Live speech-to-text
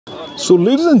So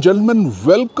ladies and gentlemen,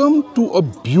 welcome to a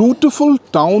beautiful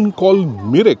town called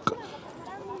Mirik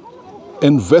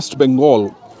in West Bengal.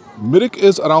 Mirik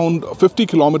is around 50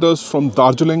 kilometers from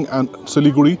Darjeeling and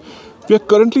Siliguri. We are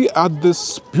currently at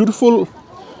this beautiful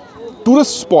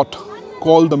tourist spot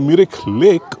called the Mirik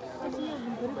Lake.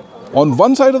 On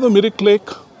one side of the Mirik Lake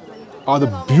are the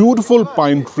beautiful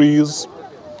pine trees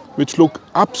which look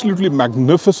absolutely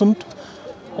magnificent.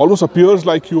 Almost appears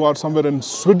like you are somewhere in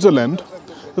Switzerland.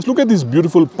 Just look at these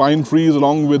beautiful pine trees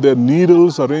along with their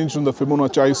needles arranged in the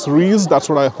Fibonacci series. That's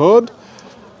what I heard.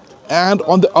 And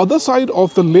on the other side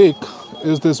of the lake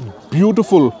is this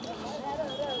beautiful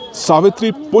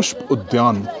Savitri Pushp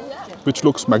Udyan, which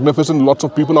looks magnificent. Lots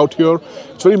of people out here.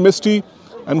 It's very misty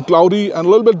and cloudy and a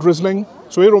little bit drizzling.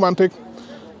 So very romantic.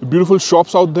 Beautiful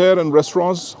shops out there and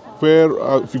restaurants where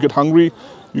if you get hungry,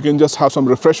 you can just have some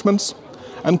refreshments.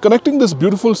 And connecting this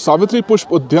beautiful Savitri Pushp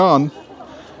Udyan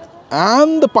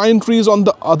and the pine trees on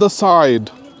the other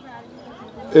side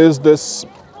is this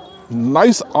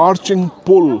nice arching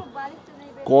pull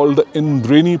called the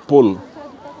Indrani Pull.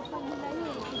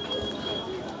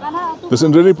 This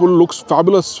Indrani Pull looks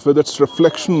fabulous with its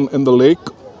reflection in the lake.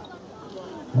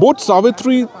 Both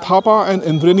Savitri Thapa and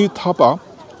Indrani Thapa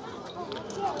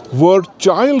were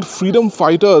child freedom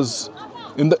fighters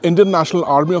in the Indian National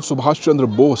Army of Subhash Chandra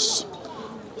Bose.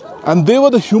 And they were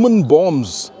the human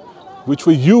bombs which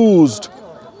were used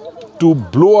to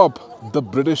blow up the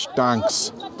British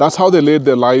tanks. That's how they laid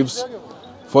their lives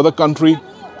for the country.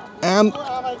 And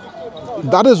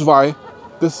that is why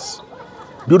this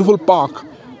beautiful park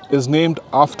is named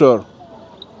after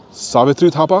Savitri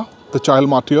Thapa, the child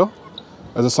martyr,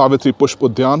 as a Savitri Pushp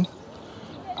Udyan.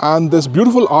 And this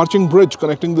beautiful arching bridge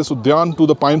connecting this Udyan to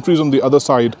the pine trees on the other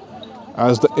side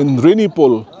as the Indrani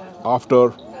Pull after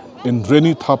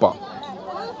Indrani Thapa.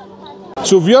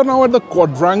 So we are now at the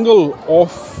quadrangle of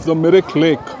the Mirik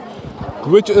Lake,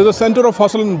 which is a center of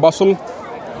hustle and bustle.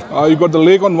 You got the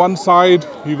lake on one side,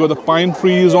 you got the pine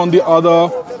trees on the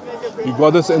other, you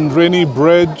got this Indrani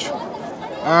bridge,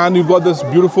 and you got this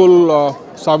beautiful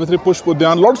Savitri Pushp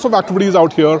Udyan. Lots of activities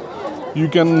out here. You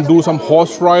can do some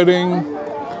horse riding,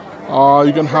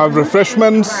 you can have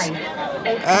refreshments,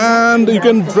 and you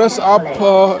can dress up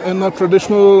in a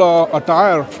traditional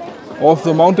attire of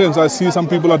the mountains. I see some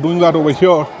people are doing that over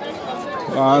here,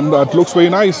 and it looks very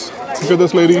nice. Look at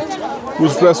this lady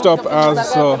who's dressed up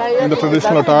as in the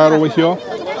traditional attire over here.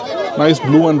 Nice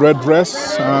blue and red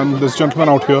dress, and this gentleman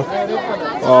out here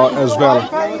as well.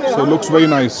 So it looks very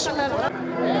nice.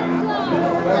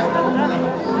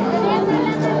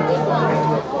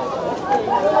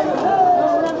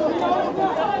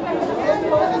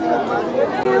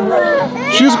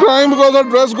 She's crying because her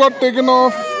dress got taken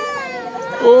off.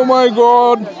 Oh my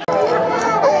God.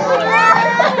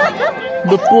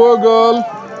 The poor girl.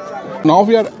 Now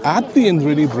we are at the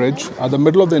Indrani Bridge, at the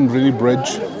middle of the Indrani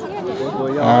Bridge.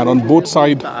 And on both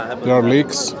sides there are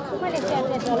lakes.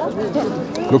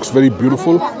 Looks very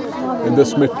beautiful in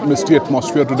this misty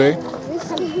atmosphere today.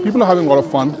 People are having a lot of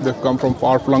fun. They've come from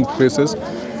far-flung places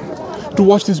to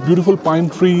watch these beautiful pine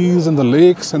trees and the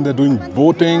lakes, and they're doing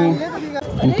boating.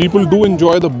 And people do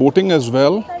enjoy the boating as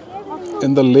well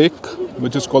in the lake,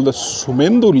 which is called the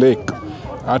Sumendu Lake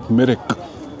at Mirik.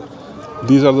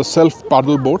 These are the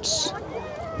self-paddle boats,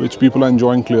 which people are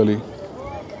enjoying clearly.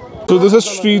 So this is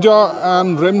Shrija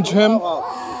and Rimjhim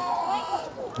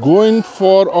going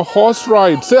for a horse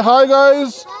ride. Say hi,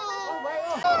 guys!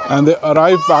 And they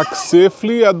arrive back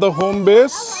safely at the home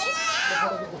base.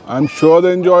 I'm sure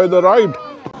they enjoy the ride.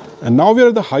 And now we are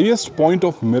at the highest point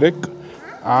of Mirik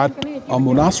at a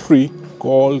monastery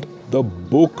called the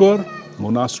Bokar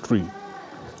Monastery.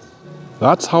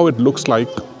 That's how it looks like.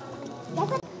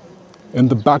 In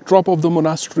the backdrop of the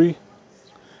monastery,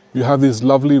 you have these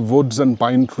lovely woods and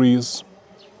pine trees.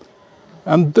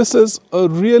 And this is a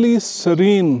really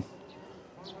serene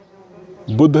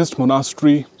Buddhist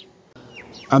monastery.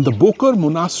 And the Bokar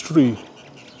Monastery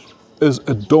is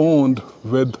adorned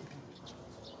with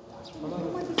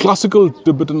classical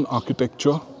Tibetan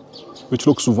architecture, which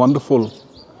looks wonderful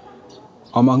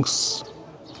amongst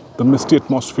the misty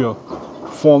atmosphere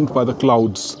formed by the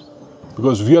clouds,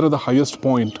 because we are at the highest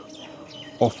point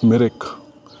of Mirik,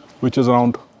 which is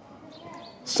around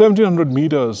 1700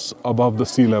 meters above the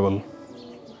sea level.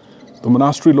 The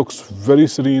monastery looks very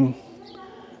serene,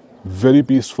 very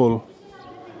peaceful,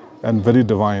 and very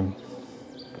divine.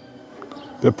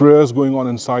 There are prayers going on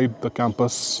inside the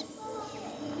campus.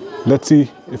 Let's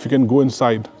see if you can go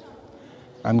inside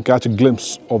and catch a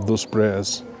glimpse of those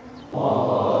prayers.